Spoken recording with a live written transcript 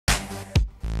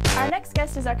Our next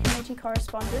guest is our community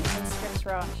correspondent at Scripps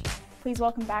Ranch. Please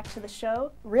welcome back to the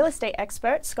show real estate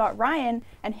expert Scott Ryan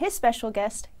and his special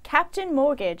guest, Captain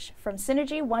Mortgage from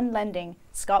Synergy One Lending,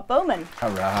 Scott Boaman.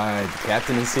 All right, the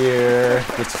captain is here.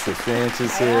 Scripps Ranch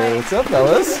is here. What's up,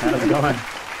 fellas? How's it going?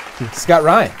 Scott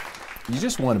Ryan, you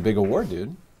just won a big award,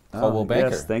 dude. Caldwell Banker.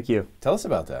 Yes, thank you. Tell us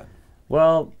about that.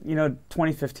 Well, you know,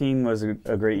 2015 was a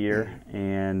great year,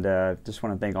 and just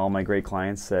want to thank all my great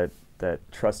clients that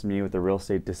trusted me with their real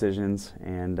estate decisions,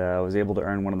 and I was able to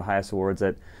earn one of the highest awards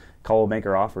that Caldwell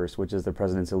Banker offers, which is the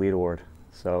President's Elite Award.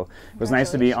 So it was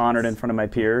nice to be honored in front of my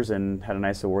peers, and had a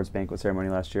nice awards banquet ceremony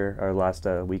last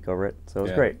week over it. So it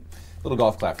was great. Little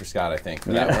golf clap for Scott, I think,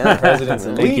 for that one. President's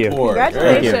Elite Award.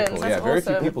 Congratulations. Very cool. Yeah, That's very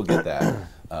awesome. few people get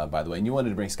that, by the way. And you wanted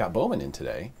to bring Scott Boaman in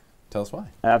today. Tell us why.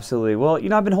 Absolutely. Well, you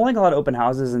know, I've been holding a lot of open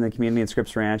houses in the community at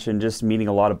Scripps Ranch, and just meeting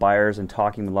a lot of buyers and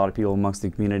talking with a lot of people amongst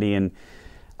the community. And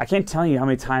I can't tell you how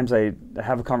many times I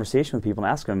have a conversation with people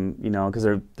and ask them, you know, because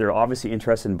they're obviously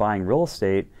interested in buying real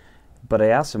estate, but I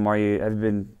ask them, have you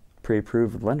been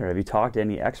pre-approved with lender? Have you talked to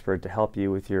any expert to help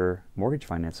you with your mortgage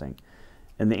financing?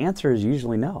 And the answer is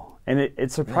usually no. And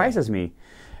it surprises me.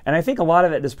 And I think a lot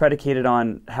of it is predicated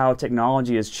on how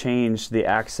technology has changed the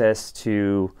access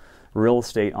to real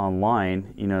estate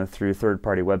online, you know, through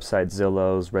third-party websites,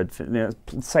 Zillows, Redfin, you know,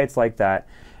 sites like that.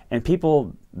 And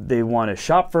people, they want to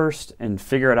shop first and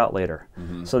figure it out later.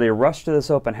 So they rush to this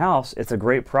open house. It's a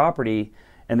great property,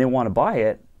 and they want to buy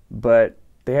it, but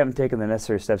they haven't taken the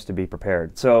necessary steps to be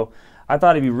prepared. So I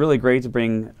thought it'd be really great to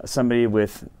bring somebody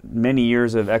with many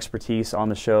years of expertise on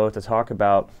the show to talk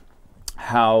about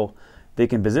how they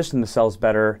can position themselves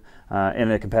better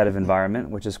in a competitive environment,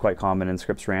 which is quite common in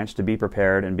Scripps Ranch, to be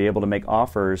prepared and be able to make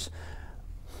offers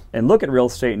and look at real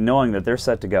estate knowing that they're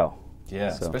set to go.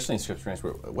 Yeah, so, especially in Scripps Ranch.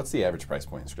 What's the average price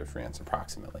point in Scripps Ranch,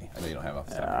 approximately? I know you don't have off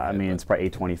the top of your head, I mean, it's probably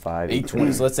 $825.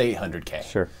 $820, so let's say $800K.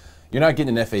 Sure. You're not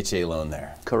getting an FHA loan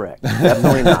there. Correct.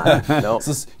 Definitely not. No.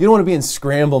 So you don't want to be in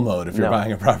scramble mode if you're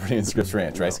buying a property in Scripps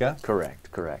Ranch, right, Scott?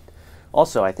 Correct, correct.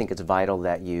 Also, I think it's vital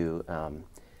that you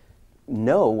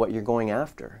know what you're going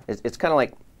after. It's kind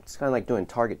of like doing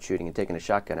target shooting and taking a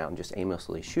shotgun out and just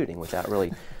aimlessly shooting without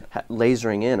really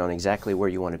lasering in on exactly where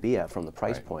you want to be at from the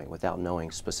price point without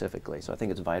knowing specifically. So I think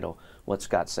it's vital what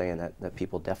Scott's saying that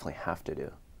people definitely have to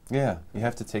do. Yeah, you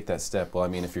have to take that step. Well, I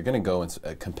mean, if you're going to go in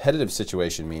a competitive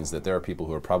situation, means that there are people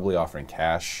who are probably offering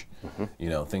cash, you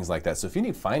know, things like that. So if you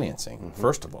need financing,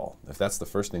 first of all, if that's the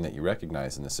first thing that you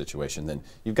recognize in this situation, then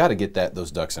you've got to get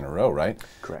those ducks in a row, right?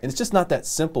 Correct. And it's just not that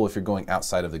simple if you're going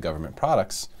outside of the government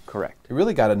products. Correct. You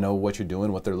really got to know what you're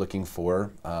doing, what they're looking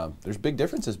for. There's big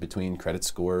differences between credit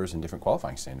scores and different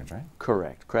qualifying standards, right?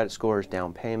 Correct. Credit scores,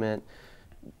 down payment,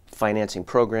 financing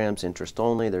programs, interest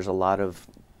only. There's a lot of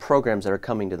programs that are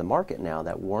coming to the market now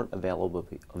that weren't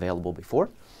available before.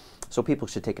 So people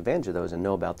should take advantage of those and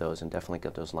know about those and definitely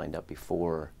get those lined up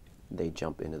before they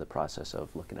jump into the process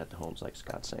of looking at the homes like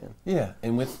Scott's saying. Yeah,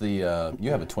 and with the,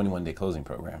 you have a 21-day closing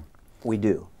program. We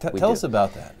do. Tell us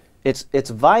about that. It's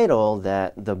vital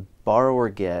that the borrower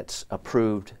gets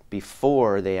approved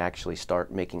before they actually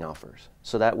start making offers.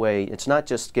 So that way, it's not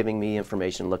just giving me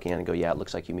information, looking at it and go, yeah, it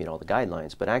looks like you meet all the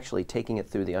guidelines, but actually taking it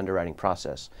through the underwriting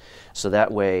process. So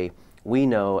that way, we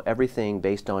know everything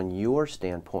based on your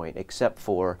standpoint, except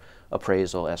for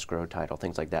appraisal, escrow, title,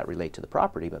 things like that relate to the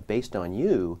property, but based on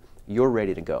you, you're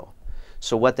ready to go.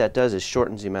 So what that does is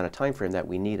shortens the amount of time frame that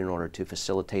we need in order to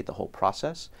facilitate the whole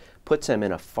process, puts them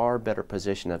in a far better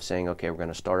position of saying, okay, we're going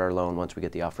to start our loan once we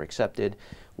get the offer accepted,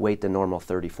 wait the normal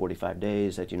 30, 45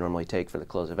 days that you normally take for the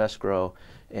close of escrow,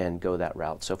 and go that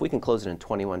route. So if we can close it in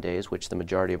 21 days, which the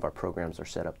majority of our programs are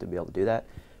set up to be able to do that,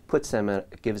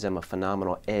 gives them a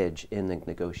phenomenal edge in the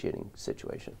negotiating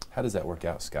situation. How does that work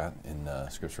out, Scott, in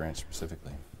Scripps Ranch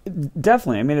specifically?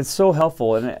 Definitely. I mean, it's so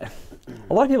helpful. And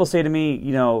a lot of people say to me,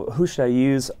 you know, who should I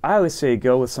use? I always say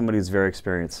go with somebody who's very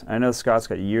experienced. I know Scott's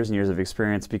got years and years of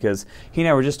experience because he and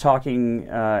I were just talking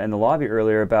in the lobby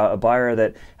earlier about a buyer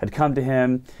that had come to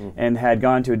him and had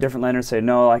gone to a different lender and said,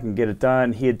 no, I can get it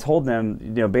done. He had told them, you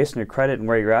know, based on your credit and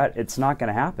where you're at, it's not going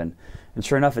to happen. And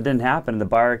sure enough, it didn't happen. The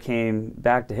buyer came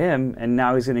back to him, and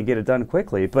now he's going to get it done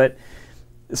quickly. But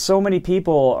so many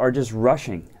people are just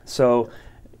rushing. So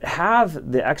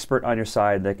have the expert on your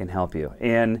side that can help you.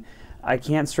 And I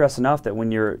can't stress enough that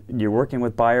when you're working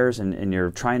with buyers and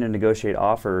you're trying to negotiate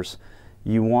offers,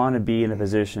 you want to be in a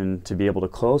position to be able to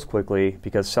close quickly,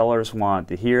 because sellers want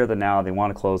the here, the now, they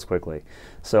want to close quickly.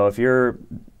 So if you're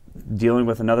dealing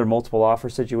with another multiple offer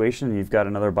situation and you've got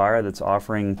another buyer that's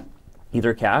offering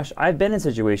either cash, I've been in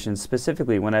situations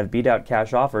specifically when I've beat out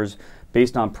cash offers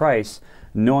based on price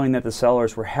knowing that the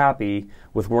sellers were happy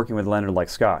with working with a lender like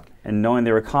Scott, and knowing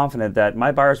they were confident that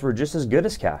my buyers were just as good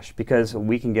as cash because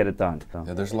we can get it done. So.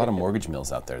 Yeah, there's a lot of mortgage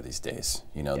mills out there these days.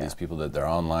 You know, Yeah. these people that they're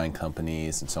online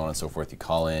companies and so on and so forth. You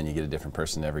call in, you get a different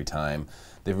person every time.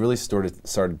 They've really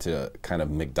started to kind of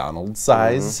McDonald's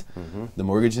size the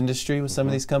mortgage industry with some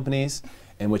of these companies.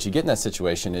 And what you get in that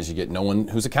situation is you get no one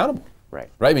who's accountable. Right.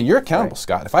 Right? I mean, you're accountable, Right.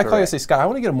 Scott. If I call you and Correct. say, Scott, I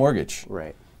want to get a mortgage,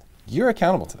 Right. you're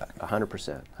accountable to that.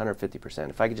 100%, 150%.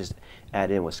 If I could just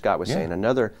add in what Scott was Yeah. saying,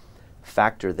 another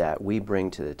factor that we bring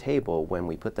to the table when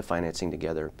we put the financing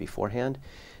together beforehand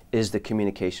is the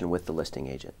communication with the listing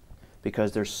agent.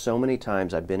 Because there's so many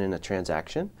times I've been in a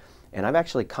transaction and I've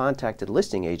actually contacted the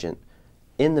listing agent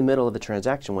in the middle of the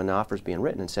transaction when the offer's being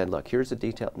written and said, look, here's the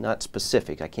detail, not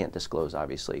specific, I can't disclose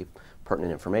obviously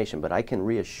pertinent information, but I can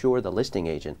reassure the listing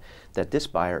agent that this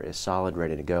buyer is solid,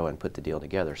 ready to go and put the deal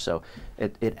together. So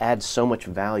it adds so much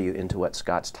value into what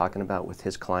Scott's talking about with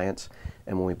his clients,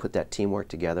 and when we put that teamwork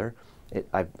together,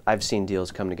 I've seen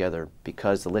deals come together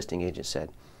because the listing agent said,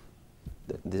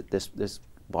 this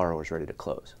borrower is ready to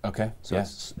close. Okay. So yeah.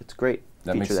 it's great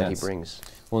That feature makes that he sense. brings.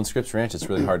 Well, in Scripps Ranch, it's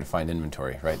really hard to find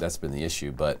inventory, right? That's been the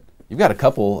issue. But you've got a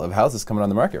couple of houses coming on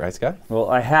the market, right, Scott? Well,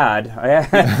 I had.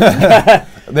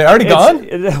 They're already gone?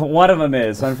 One of them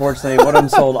is, unfortunately. One of them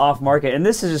sold off market. And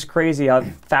this is just crazy how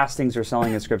fast things are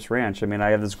selling at Scripps Ranch. I mean, I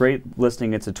have this great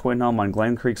listing. It's a twin home on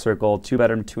Glen Creek Circle,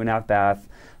 2-bedroom, 2.5 bath,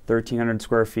 1,300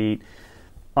 square feet,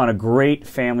 on a great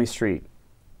family street.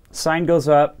 Sign goes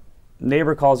up,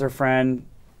 neighbor calls her friend,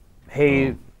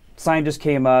 hey, sign just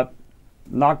came up,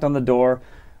 knocked on the door.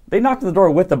 They knocked on the door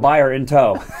with the buyer in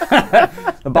tow.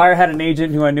 The buyer had an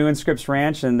agent who I knew in Scripps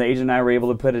Ranch, and the agent and I were able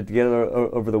to put it together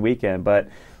over the weekend. But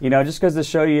you know, just because to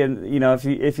show you, you know,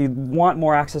 if you want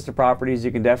more access to properties,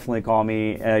 you can definitely call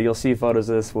me. You'll see photos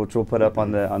of this, which we'll put up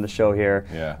on the show here.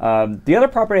 Yeah. The other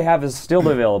property I have is still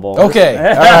available. Okay.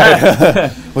 All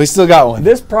right. We still got one.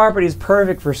 This property is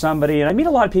perfect for somebody, and I meet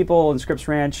a lot of people in Scripps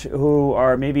Ranch who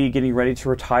are maybe getting ready to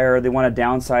retire. They want to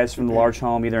downsize from the large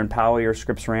home, either in Poway or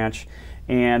Scripps Ranch,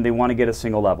 and they want to get a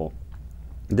single level.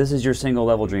 This is your single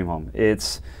level dream home.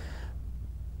 It's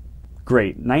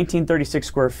great. 1936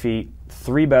 square feet,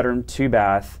 3-bedroom,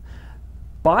 2-bath.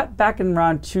 Bought back in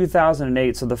around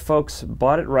 2008, so the folks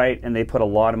bought it right and they put a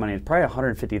lot of money. It's probably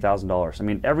 $150,000. I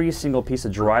mean, every single piece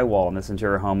of drywall in this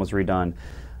interior home was redone.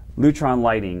 Lutron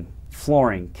lighting,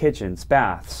 flooring, kitchens,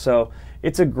 baths. So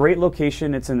it's a great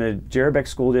location. It's in the Jerebeck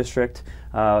School District,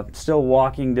 still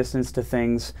walking distance to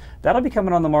things. That'll be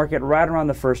coming on the market right around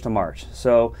the 1st of March.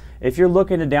 So if you're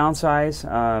looking to downsize,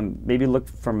 maybe look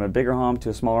from a bigger home to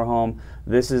a smaller home,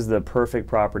 this is the perfect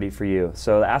property for you.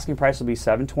 So the asking price will be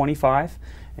 $725,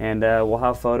 and we'll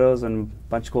have photos and a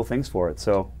bunch of cool things for it.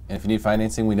 So. And if you need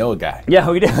financing, we know a guy. Yeah,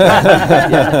 we do. Yeah,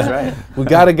 that's right. We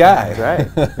got a guy. That's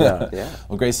right. Yeah. Yeah.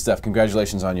 Well, great stuff.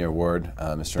 Congratulations on your award,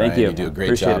 Mr. Thank Ryan. you. You do a great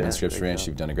Appreciate job it. in Scripps Great Ranch. job.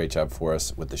 You've done a great job for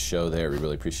us with the show there. We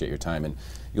really appreciate your time. And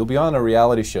you'll be on a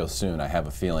reality show soon, I have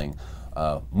a feeling.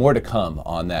 More to come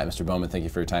on that. Mr. Boaman, thank you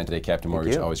for your time today. Captain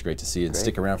Mortgage, you. always great to see you. And Great.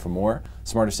 stick around for more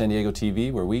Smarter San Diego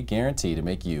TV, where we guarantee to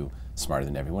make you smarter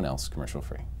than everyone else, commercial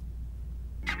free.